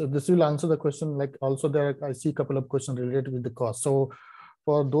 Okay, so this will answer the question. Like also there, I see a couple of questions related with the cost. So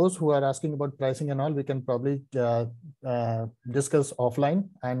for those who are asking about pricing and all, we can probably discuss offline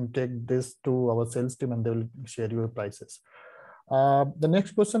and take this to our sales team and they will share your prices. The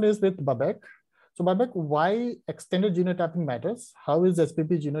next question is with Baback. So Baback, why extended genotyping matters? How is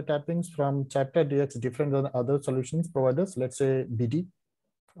HPV genotyping from ChapterDx different than other solutions providers, let's say BD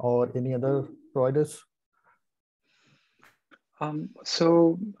or any other providers?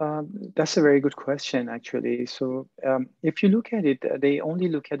 That's a very good question, actually. So if you look at it, they only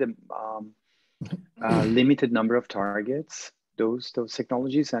look at a limited number of targets, those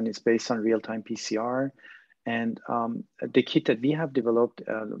technologies, and it's based on real-time PCR. And the kit that we have developed,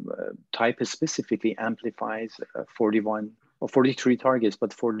 type specifically amplifies 41 or 43 targets,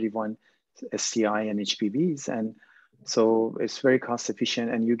 but 41 STI and HPVs. And so it's very cost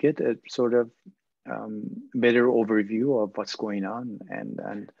efficient and you get a sort of better overview of what's going on.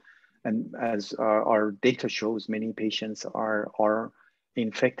 And as our data shows, many patients are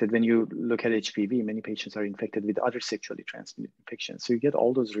infected. When you look at HPV, many patients are infected with other sexually transmitted infections. So you get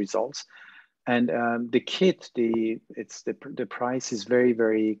all those results. And the kit, the price is very,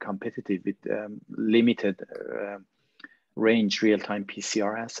 very competitive with limited range real-time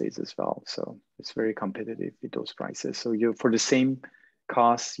PCR assays as well. So it's very competitive with those prices. So for the same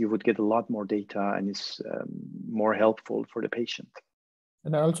cost, you would get a lot more data and it's more helpful for the patient.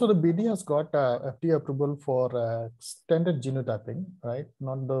 And also the BD has got FDA approval for extended genotyping, right?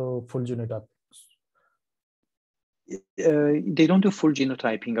 Not the full genotyping. They don't do full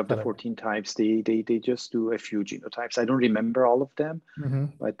genotyping of the 14 types. They just do a few genotypes. I don't remember all of them,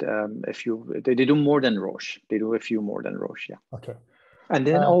 but a few. They do more than Roche. They do a few more than Roche. Yeah. Okay. And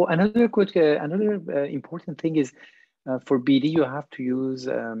then another important thing is For BD, you have to use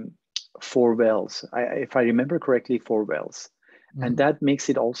 4 wells. If I remember correctly, 4 wells. Mm-hmm. And that makes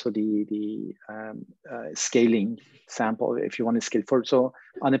it also the scaling sample, if you want to scale for. So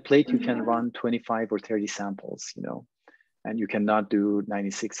on a plate, you can run 25 or 30 samples, you know, and you cannot do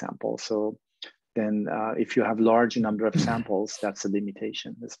 96 samples. So then if you have large number of samples, that's a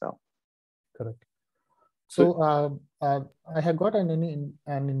limitation as well. Correct. So I have got an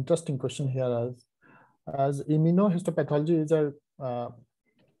interesting question here as immunohistopathology is a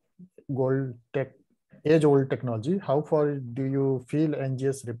age-old technology. How far do you feel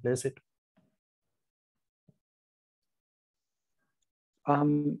NGS replace it?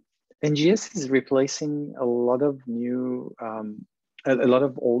 NGS is replacing a lot of new, a lot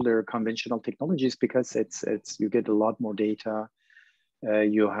of older conventional technologies because you get a lot more data.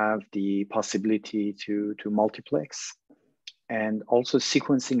 You have the possibility to multiplex, and also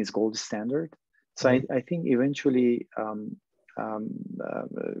sequencing is gold standard. So I think eventually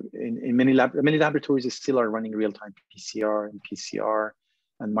in many laboratories still are running real-time PCR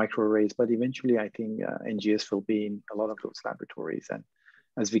and microarrays, but eventually I think NGS will be in a lot of those laboratories. And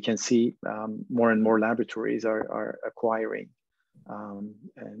as we can see, more and more laboratories are acquiring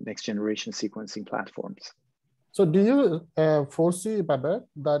next generation sequencing platforms. So do you foresee, Baback,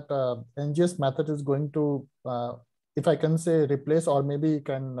 that NGS method is going to, if I can say, replace or maybe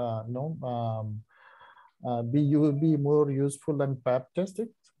can be more useful than Pap testing?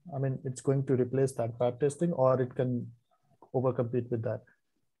 I mean, it's going to replace that Pap testing, or it can overcompete with that?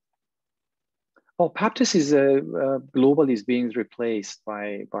 Well, Pap test is globally is being replaced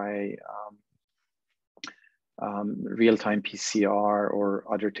by real-time PCR or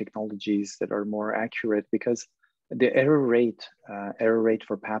other technologies that are more accurate, because the error rate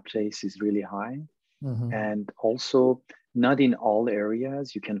for Pap test is really high. Mm-hmm. And also not in all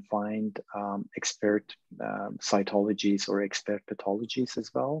areas you can find expert cytologies or expert pathologies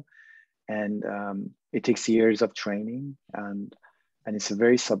as well. And it takes years of training, and it's a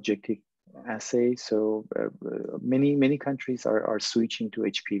very subjective assay. So many countries are switching to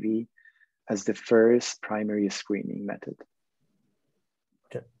HPV as the first primary screening method.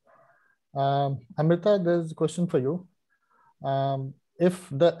 Okay. Amrita, there's a question for you. If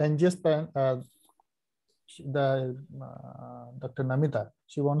the NGS Dr. Namita,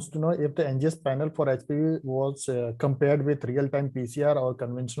 she wants to know if the NGS panel for HPV was compared with real-time PCR or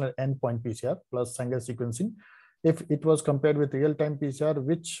conventional endpoint PCR plus Sanger sequencing. If it was compared with real-time PCR,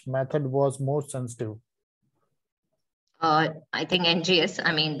 which method was more sensitive? I think NGS,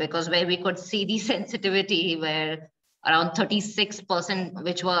 I mean, because where we could see the sensitivity where around 36%,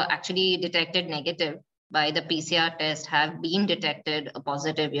 which were actually detected negative by the PCR test, have been detected a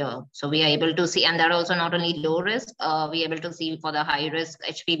positive here. So we are able to see, and they're also not only low risk, we are able to see for the high risk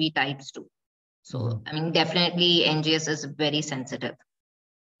HPV types too. So, I mean, definitely NGS is very sensitive.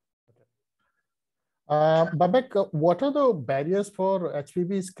 Baback, what are the barriers for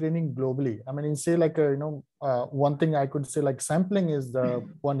HPV screening globally? I mean, say like, one thing I could say like sampling is the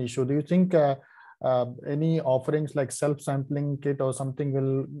one issue. Do you think any offerings like self-sampling kit or something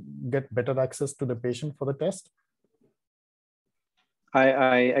will get better access to the patient for the test?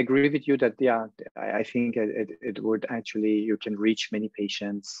 I agree with you that, yeah, I think it would actually, you can reach many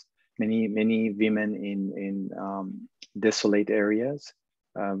patients, many women in desolate areas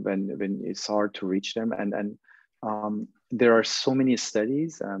when it's hard to reach them. And there are so many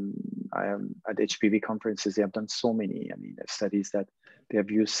studies. I am at HPV conferences, they have done so many, studies that they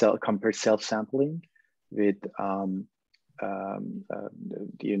have used compared self-sampling with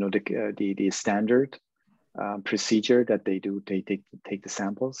the standard procedure that they do. They take the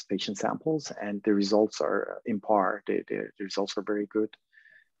samples, patient samples, and the results are in par. The results are very good.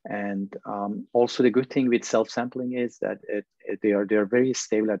 And also the good thing with self-sampling is that they are very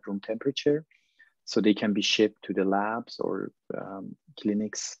stable at room temperature, so they can be shipped to the labs or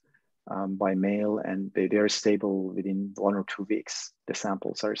clinics by mail, and they are stable within 1 or 2 weeks. The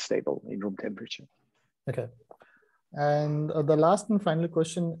samples are stable in room temperature. Okay. And the last and final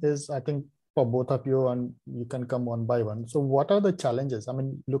question is, I think, for both of you, and you can come one by one. So what are the challenges? I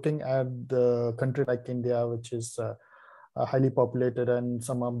mean, looking at the country like India, which is highly populated, and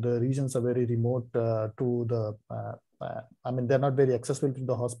some of the regions are very remote to the, they're not very accessible to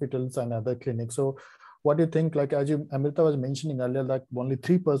the hospitals and other clinics. So what do you think, like as Amrita was mentioning earlier, like only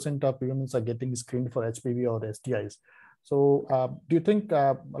 3% of humans are getting screened for HPV or STIs. So do you think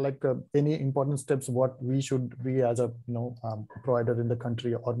any important steps what we as a provider in the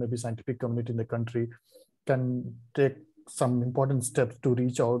country, or maybe scientific community in the country, can take some important steps to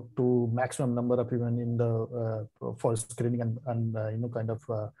reach out to maximum number of women in the for screening and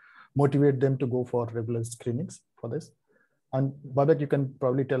motivate them to go for regular screenings for this. And Baback, you can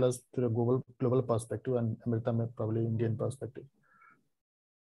probably tell us to the global perspective, and Amrita probably Indian perspective.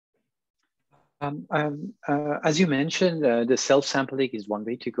 As you mentioned, the self-sampling is one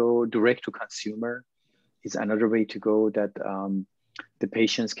way to go. Direct to consumer is another way to go, that the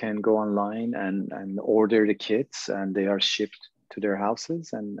patients can go online and order the kits, and they are shipped to their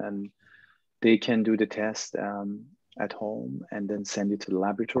houses, and they can do the test at home and then send it to the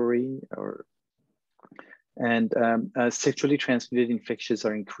laboratory. And sexually transmitted infections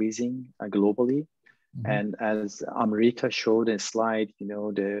are increasing globally. Mm-hmm. And as Amrita showed in a slide, you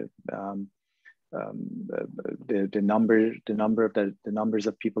know, the numbers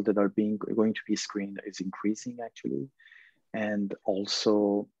of people that are going to be screened is increasing actually. And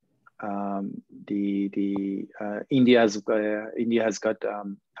also India has got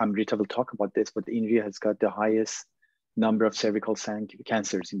Amrita will talk about this, but India has got the highest number of cervical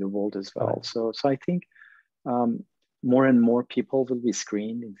cancers in the world as well. Right. So I think more and more people will be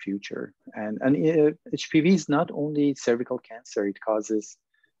screened in future. And HPV is not only cervical cancer; it causes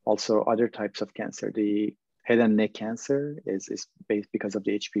also other types of cancer. The head and neck cancer is based because of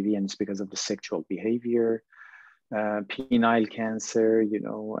the HPV, and it's because of the sexual behavior. Penile cancer, you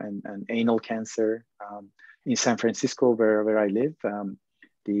know, and anal cancer. In San Francisco, where I live,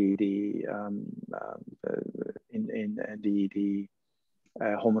 the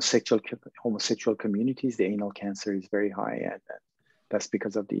homosexual communities, the anal cancer is very high, and that's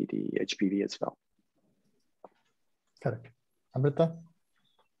because of the HPV as well. Correct. Amrita?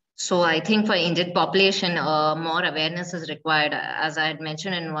 So I think for Indian population, more awareness is required. As I had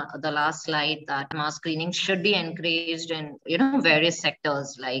mentioned in the last slide, that mass screening should be encouraged in, you know, various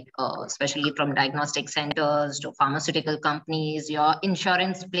sectors, like especially from diagnostic centers to pharmaceutical companies, your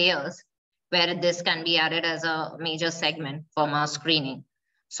insurance players, where this can be added as a major segment for mass screening.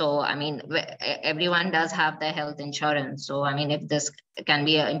 So, I mean, everyone does have their health insurance. So, I mean, if this can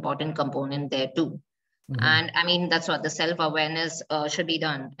be an important component there too. Mm-hmm. And I mean, that's what the self-awareness should be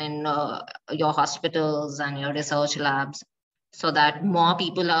done in your hospitals and your research labs, so that more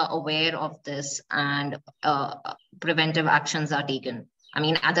people are aware of this and preventive actions are taken. I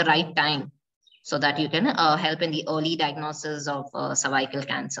mean, at the right time, so that you can help in the early diagnosis of cervical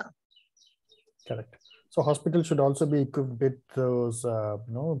cancer. Correct. So hospitals should also be equipped with those,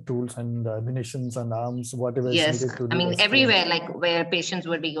 tools and munitions and arms, whatever is needed to do. I mean, everywhere, like where patients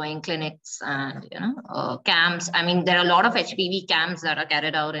would be going, clinics and, you know, camps. I mean, there are a lot of HPV camps that are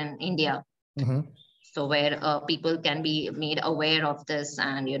carried out in India. Mm-hmm. So where people can be made aware of this,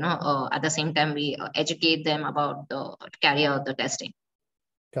 and, you know, at the same time, we educate them about to carry out the testing.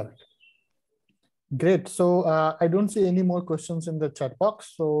 Correct. Great. So I don't see any more questions in the chat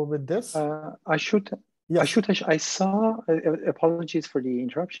box. So with this, Yes. I saw, apologies for the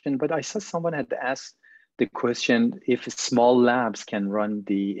interruption, but I saw someone had asked the question if small labs can run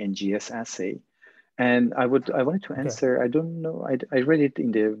the NGS assay. And I wanted to answer, okay. I don't know, I read it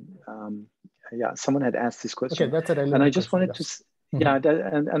in the, someone had asked this question. Okay, that's a relevant and I just question, wanted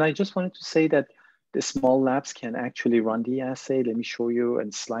to, and I just wanted to say that the small labs can actually run the assay. Let me show you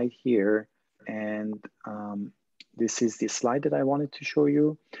a slide here. And this is the slide that I wanted to show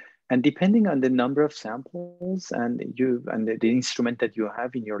you. And depending on the number of samples and the instrument that you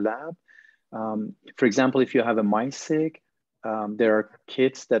have in your lab, for example, if you have a MiSeq, there are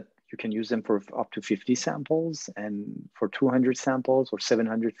kits that you can use them for up to 50 samples, and for 200 samples or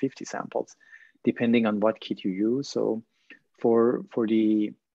 750 samples, depending on what kit you use. So for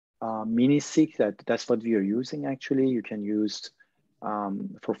the mini-seq, that's what we are using actually. You can use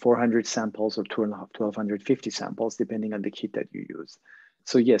for 400 samples or 1250 samples, depending on the kit that you use.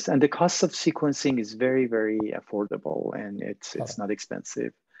 So yes, and the cost of sequencing is very, very affordable, and it's not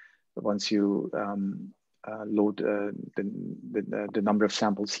expensive. Once you load the number of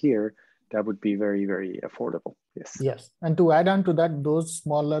samples here, that would be very, very affordable. Yes. Yes, and to add on to that, those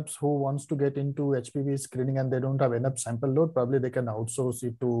small labs who wants to get into HPV screening and they don't have enough sample load, probably they can outsource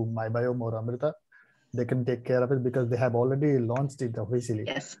it to miBiome or Amrita. They can take care of it because they have already launched it officially.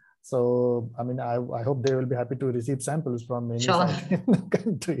 Yes. So, I mean, I hope they will be happy to receive samples from any site in the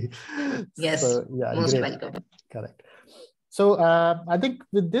country. Yes, so, yeah, most great. welcome. Correct. So, I think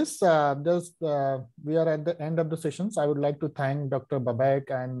with this, we are at the end of the sessions. I would like to thank Dr. Baback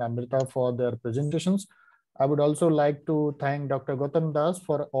and Amrita for their presentations. I would also like to thank Dr. Gautam Das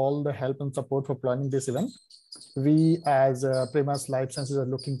for all the help and support for planning this event. We as Primas Life Sciences are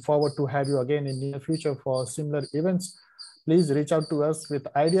looking forward to have you again in the near future for similar events. Please reach out to us with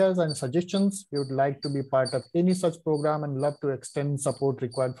ideas and suggestions. We would like to be part of any such program and love to extend support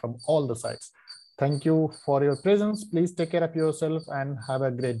required from all the sides. Thank you for your presence. Please take care of yourself and have a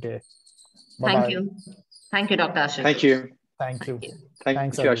great day. Bye-bye. Thank you. Thank you, Dr. Ashutosh. Thank you. Thank you.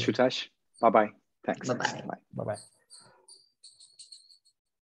 Thanks, everyone. Ashutosh. Bye-bye. Thanks. Bye-bye. Bye-bye.